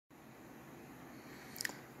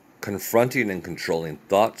Confronting and Controlling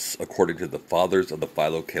Thoughts According to the Fathers of the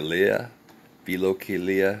Philokalia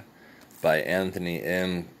by Anthony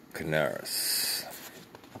M. Coniaris.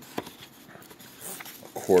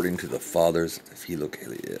 According to the Fathers of the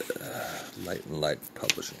Philokalia, Light and Light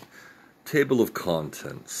Publishing. Table of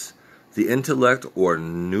Contents. The intellect, or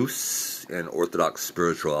nous, in Orthodox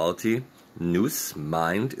spirituality. Nous,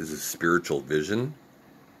 mind, is a spiritual vision.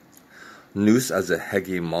 Nous as a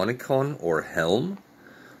hegemonikon, or helm.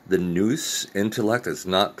 The nous, intellect, is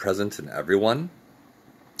not present in everyone.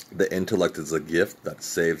 The intellect is a gift that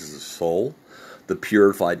saves the soul. The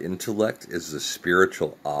purified intellect is the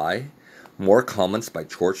spiritual eye. More comments by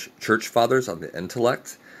church fathers on the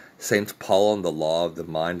intellect. St. Paul on the law of the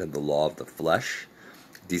mind and the law of the flesh.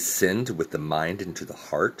 Descend with the mind into the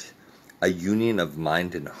heart. A union of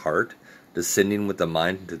mind and heart. Descending with the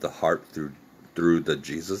mind into the heart through the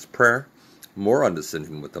Jesus prayer. More on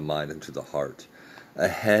descending with the mind into the heart. A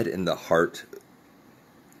head in the heart,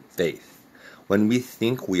 faith. When we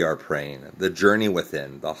think, we are praying. The journey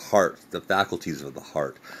within, the heart, the faculties of the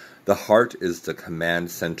heart. The heart is the command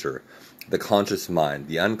center, the conscious mind,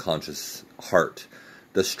 the unconscious heart.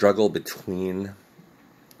 The struggle between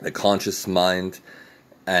the conscious mind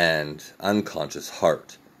and unconscious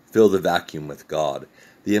heart. Fill the vacuum with God.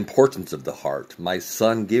 The importance of the heart. My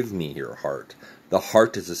son, give me your heart. The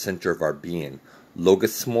heart is the center of our being.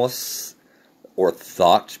 Logismos, or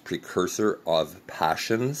thought, precursor of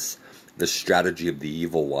passions, the strategy of the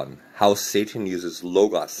evil one. How Satan uses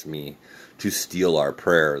logos to steal our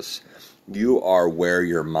prayers. You are where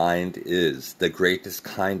your mind is, the greatest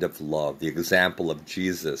kind of love, the example of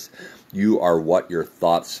Jesus. You are what your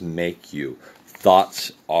thoughts make you.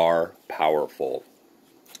 Thoughts are powerful.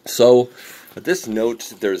 So, at this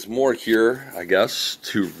note, there's more here, I guess,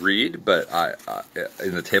 to read, but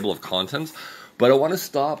in the table of contents. But I want to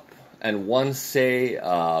stop and say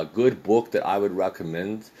a good book that I would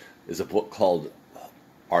recommend is a book called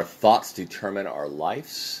Our Thoughts Determine Our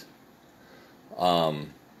Lives. And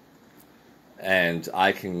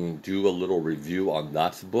I can do a little review on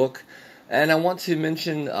that book. And I want to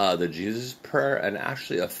mention the Jesus Prayer, and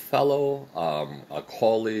actually a fellow, a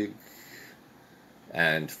colleague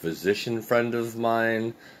and physician friend of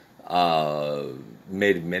mine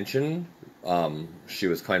made mention. She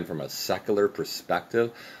was coming from a secular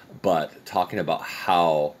perspective, but talking about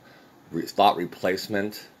how thought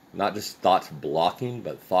replacement, not just thought blocking,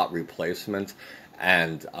 but thought replacement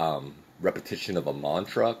and repetition of a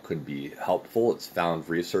mantra could be helpful. It's found,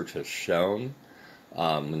 research has shown,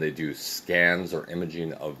 when they do scans or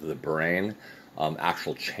imaging of the brain,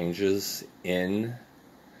 actual changes in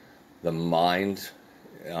the mind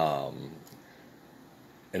in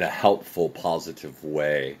a helpful, positive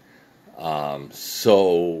way.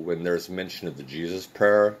 So when there's mention of the Jesus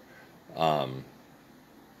Prayer,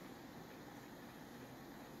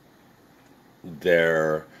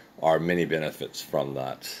 there are many benefits from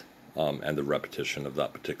that, and the repetition of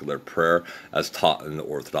that particular prayer as taught in the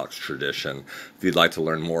Orthodox tradition. If you'd like to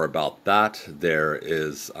learn more about that, there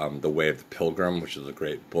is The Way of the Pilgrim, which is a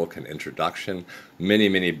great book, an introduction. Many,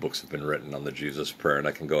 many books have been written on the Jesus Prayer, and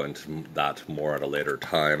I can go into that more at a later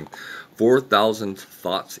time. 4,000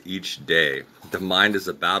 thoughts each day. The mind is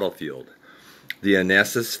a battlefield. The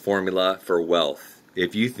Onassis formula for wealth.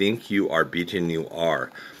 If you think you are beaten, you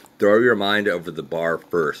are. Throw your mind over the bar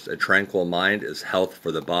first. A tranquil mind is health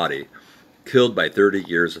for the body. Killed by 30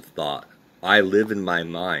 years of thought. I live in my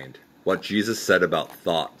mind. What Jesus said about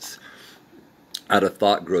thoughts. Out of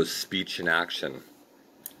thought grows speech and action.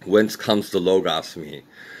 Whence comes the logos me?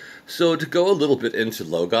 So to go a little bit into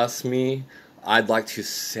logos me, I'd like to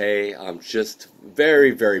say just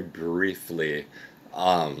very, very briefly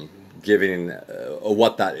giving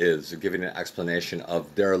what that is, giving an explanation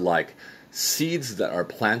of they're like seeds that are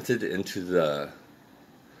planted into the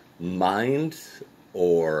mind,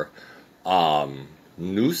 or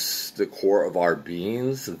nous, the core of our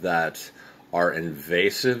beings, that are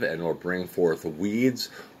invasive and will bring forth weeds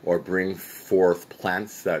or bring forth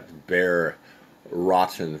plants that bear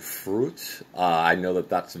rotten fruit. I know that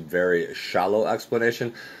that's a very shallow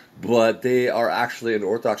explanation, but they are actually in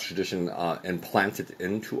Orthodox tradition implanted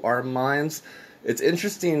into our minds. It's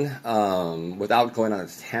interesting, without going on a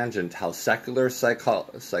tangent, how secular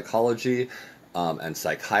psychology and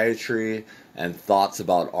psychiatry and thoughts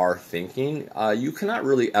about our thinking, you cannot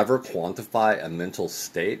really ever quantify a mental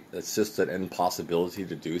state. It's just an impossibility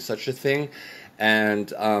to do such a thing. And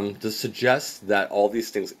to suggest that all these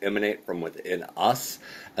things emanate from within us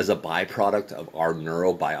as a byproduct of our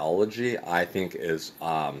neurobiology, I think is,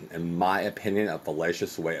 in my opinion, a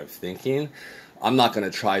fallacious way of thinking. I'm not going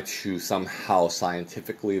to try to somehow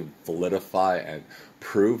scientifically validify and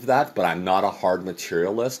prove that, but I'm not a hard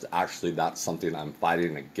materialist. Actually, that's something I'm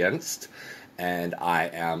fighting against. And I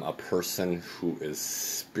am a person who is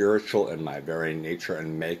spiritual in my very nature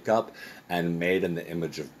and makeup and made in the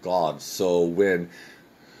image of God. So when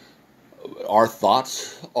our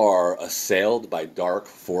thoughts are assailed by dark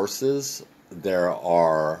forces, there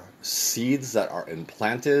are seeds that are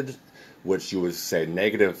implanted, which you would say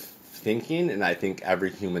negative thinking, and I think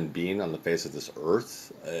every human being on the face of this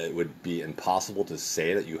earth, it would be impossible to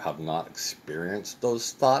say that you have not experienced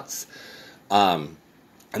those thoughts.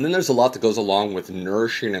 And then there's a lot that goes along with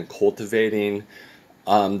nourishing and cultivating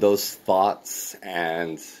those thoughts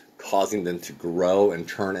and causing them to grow and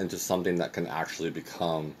turn into something that can actually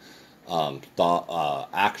become thought,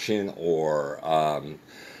 action, or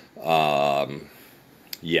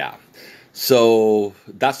yeah. So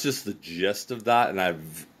that's just the gist of that, and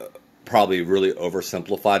I've probably really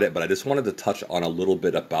oversimplified it, but I just wanted to touch on a little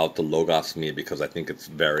bit about the Logos Me, because I think it's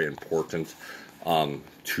very important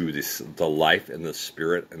to the life and the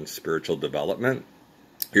spirit and spiritual development.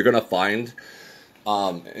 You're going to find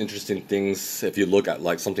interesting things if you look at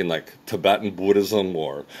like something like Tibetan Buddhism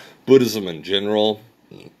or Buddhism in general.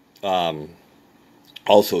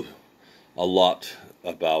 Also a lot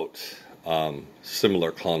about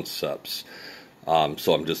similar concepts.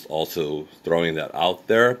 So I'm just also throwing that out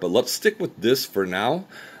there. But let's stick with this for now.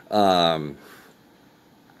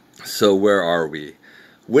 So where are we?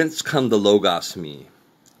 Whence come the Logos Me?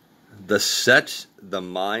 The set the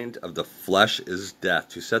mind of the flesh is death.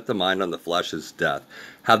 To set the mind on the flesh is death.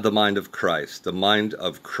 Have the mind of Christ. The mind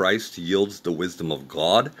of Christ yields the wisdom of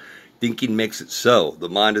God. Thinking makes it so. The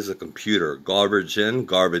mind is a computer. Garbage in,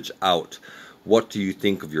 garbage out. What do you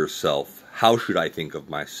think of yourself? How should I think of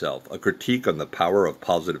myself? A critique on the power of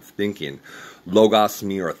positive thinking. Logos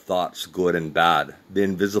Me are thoughts, good and bad. The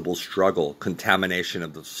invisible struggle, contamination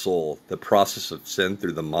of the soul, the process of sin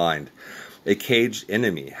through the mind. A caged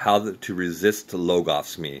enemy, how to resist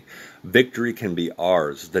Logos Me. Victory can be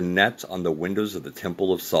ours. The net on the windows of the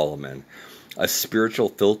Temple of Solomon. A spiritual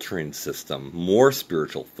filtering system. More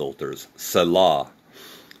spiritual filters. Selah.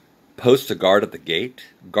 Post a guard at the gate.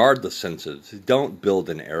 Guard the senses. Don't build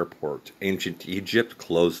an airport. Ancient Egypt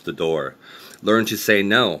closed the door. Learn to say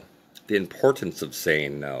no. The importance of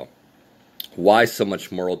saying no. Why so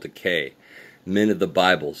much moral decay? Men of the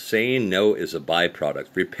Bible, saying no is a byproduct.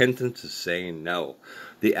 Repentance is saying no.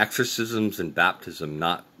 The exorcisms and baptism,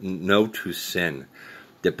 not no to sin.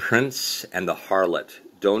 The prince and the harlot,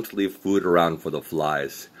 don't leave food around for the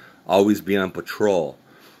flies. Always be on patrol.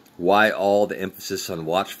 Why all the emphasis on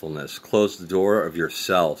watchfulness? Close the door of your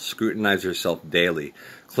cell. Scrutinize yourself daily.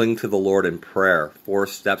 Cling to the Lord in prayer. 4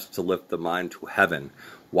 steps to lift the mind to heaven.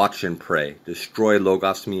 Watch and pray. Destroy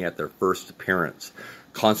Logos Me at their first appearance.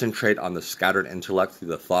 Concentrate on the scattered intellect through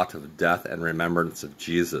the thought of death and remembrance of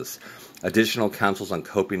Jesus. Additional counsels on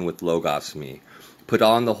coping with Logos Me. Put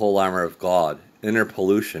on the whole armor of God. Inner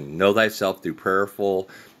pollution. Know thyself through prayerful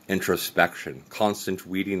introspection. Constant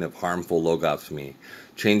weeding of harmful Logos Me.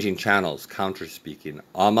 Changing channels. Counter-speaking.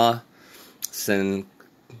 Ama syncletica.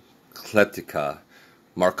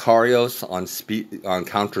 Markarios on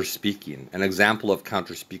counter-speaking. An example of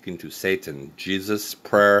counter-speaking to Satan. Jesus'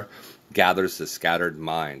 prayer gathers the scattered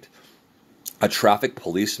mind. A traffic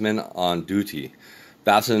policeman on duty.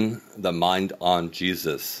 Fasten the mind on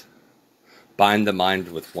Jesus. Bind the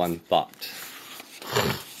mind with one thought.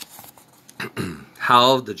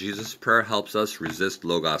 How the Jesus prayer helps us resist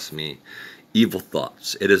Logos Me. Evil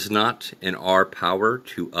thoughts. It is not in our power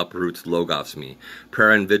to uproot Logos Me.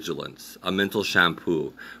 Prayer and vigilance. A mental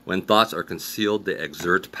shampoo. When thoughts are concealed, they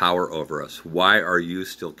exert power over us. Why are you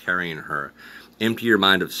still carrying her? Empty your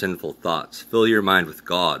mind of sinful thoughts. Fill your mind with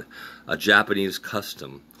God. A Japanese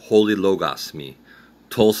custom. Holy Logos Me.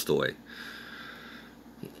 Tolstoy.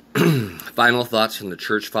 Final thoughts from the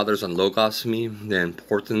Church Fathers on Logos Me, the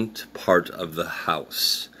important part of the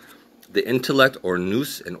house. The intellect or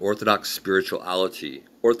nous in Orthodox spirituality.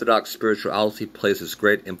 Orthodox spirituality places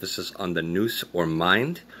great emphasis on the nous or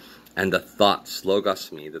mind and the thoughts,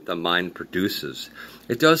 Logos Me, that the mind produces.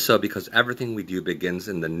 It does so because everything we do begins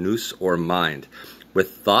in the nous or mind.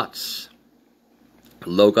 With thoughts,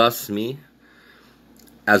 Logos Me,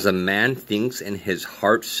 as a man thinks in his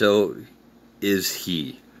heart, so is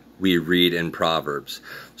he, we read in Proverbs.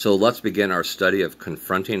 So let's begin our study of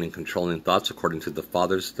confronting and controlling thoughts according to the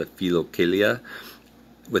Fathers, the Philokalia,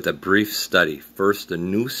 with a brief study. First the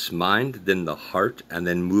nous, mind, then the heart, and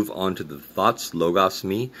then move on to the thoughts, Logos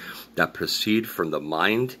Me, that proceed from the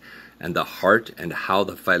mind and the heart, and how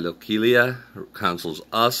the Philokalia counsels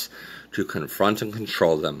us to confront and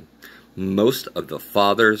control them. Most of the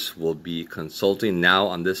fathers will be consulting now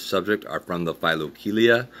on this subject are from the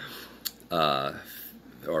Philokalia, or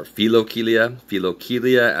Philokalia.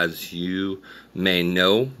 Philokalia, as you may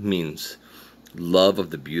know, means love of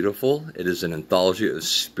the beautiful. It is an anthology of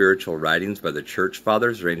spiritual writings by the church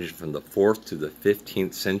fathers ranging from the 4th to the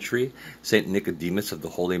 15th century. St. Nicodemus of the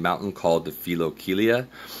Holy Mountain called the Philokalia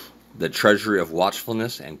the treasury of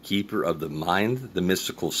watchfulness and keeper of the mind, the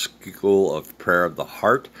mystical school of prayer of the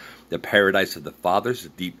heart, the paradise of the fathers, the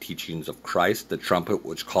deep teachings of Christ, the trumpet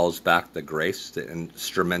which calls back the grace, the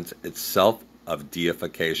instrument itself of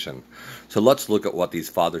deification. So let's look at what these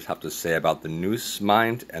fathers have to say about the nous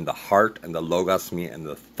mind and the heart and the logos me and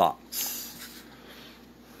the thoughts.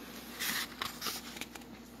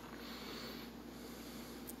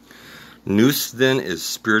 Nous, then, is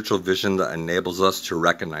spiritual vision that enables us to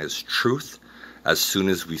recognize truth as soon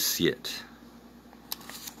as we see it.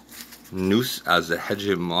 Nous as a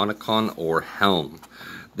hegemonicon or helm.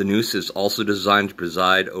 The nous is also designed to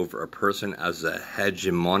preside over a person as a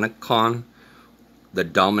hegemonicon, the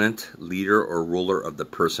dominant leader or ruler of the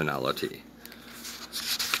personality.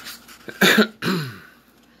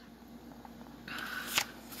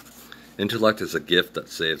 Intellect is a gift that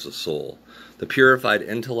saves a soul. The purified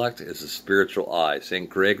intellect is a spiritual eye. St.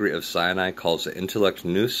 Gregory of Sinai calls the intellect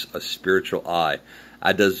nous, a spiritual eye,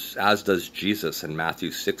 as does Jesus in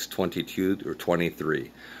Matthew 6:22 or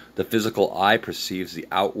 23. The physical eye perceives the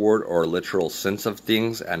outward or literal sense of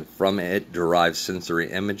things, and from it derives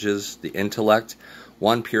sensory images. The intellect,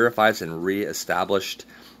 one purified and re-established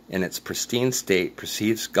in its pristine state,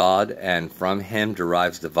 perceives God, and from him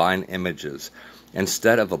derives divine images.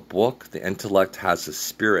 Instead of a book, the intellect has a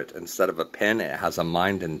spirit. Instead of a pen, it has a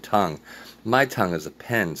mind and tongue. My tongue is a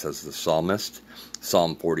pen, says the psalmist,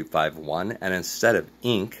 Psalm 45:1. And instead of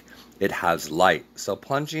ink, it has light. So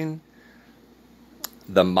plunging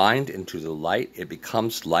the mind into the light, it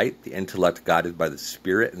becomes light. The intellect, guided by the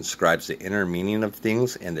Spirit, inscribes the inner meaning of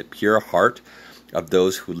things in the pure heart of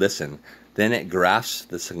those who listen. Then it grasps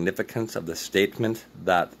the significance of the statement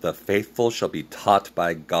that the faithful shall be taught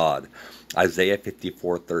by God. Isaiah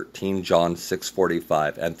 54:13, John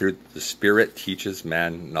 6:45, and through the Spirit teaches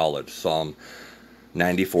man knowledge. Psalm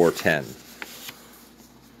 94:10.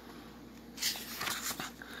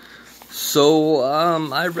 So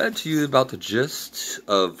I read to you about the gist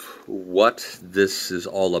of what this is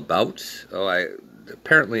all about. I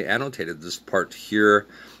apparently annotated this part here.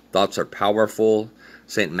 Thoughts are powerful.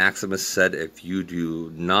 St. Maximus said, if you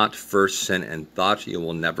do not first sin in thought, you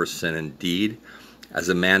will never sin in deed. As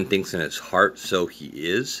a man thinks in his heart, so he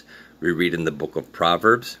is. We read in the book of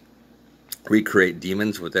Proverbs. We create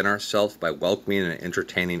demons within ourselves by welcoming and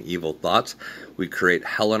entertaining evil thoughts. We create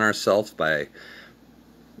hell in ourselves by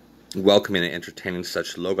welcoming and entertaining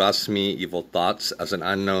such logos me, evil thoughts. As an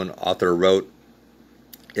unknown author wrote,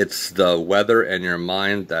 it's the weather in your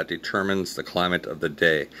mind that determines the climate of the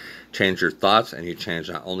day. Change your thoughts and you change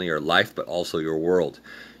not only your life but also your world.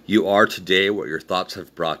 You are today what your thoughts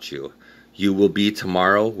have brought you. You will be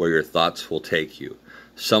tomorrow where your thoughts will take you.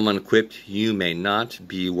 Someone quipped, you may not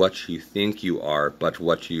be what you think you are, but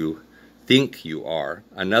what you think you are.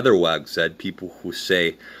 Another wag said, people who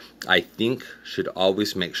say, I think, should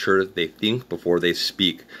always make sure that they think before they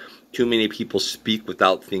speak. Too many people speak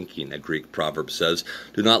without thinking, a Greek proverb says.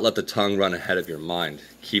 Do not let the tongue run ahead of your mind.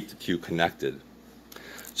 Keep the two connected.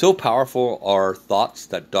 So powerful are thoughts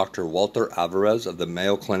that Dr. Walter Alvarez of the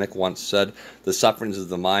Mayo Clinic once said, the sufferings of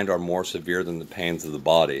the mind are more severe than the pains of the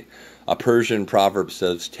body. A Persian proverb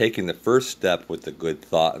says, taking the first step with a good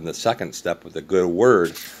thought, and the second step with a good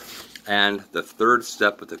word, and the third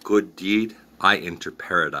step with a good deed, I enter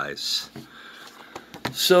paradise.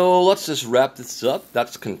 So let's just wrap this up.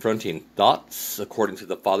 That's Confronting Thoughts, according to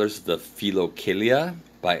the Fathers of the Philokalia,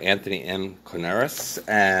 by Anthony M. Coniaris,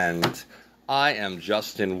 and I am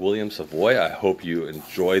Justin William Suvoy. I hope you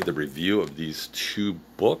enjoyed the review of these two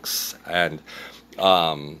books, and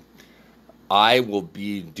I will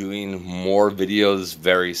be doing more videos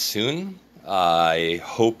very soon. I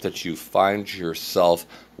hope that you find yourself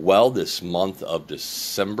well this month of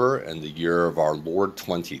December and the year of our Lord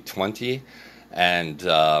 2020, and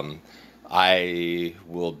I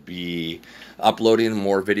will be uploading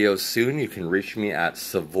more videos soon. You can reach me at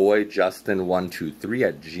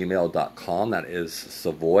savoyjustin123@gmail.com. That is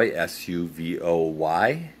Suvoy,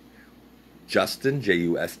 S-U-V-O-Y, Justin,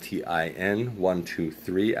 Justin,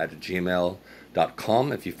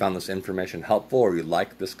 123@gmail.com. If you found this information helpful or you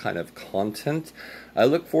like this kind of content, I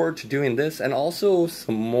look forward to doing this and also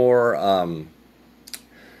some more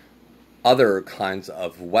other kinds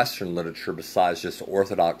of Western literature besides just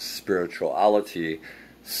Orthodox spirituality.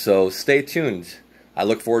 So stay tuned. I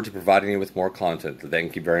look forward to providing you with more content.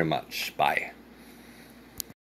 Thank you very much. Bye.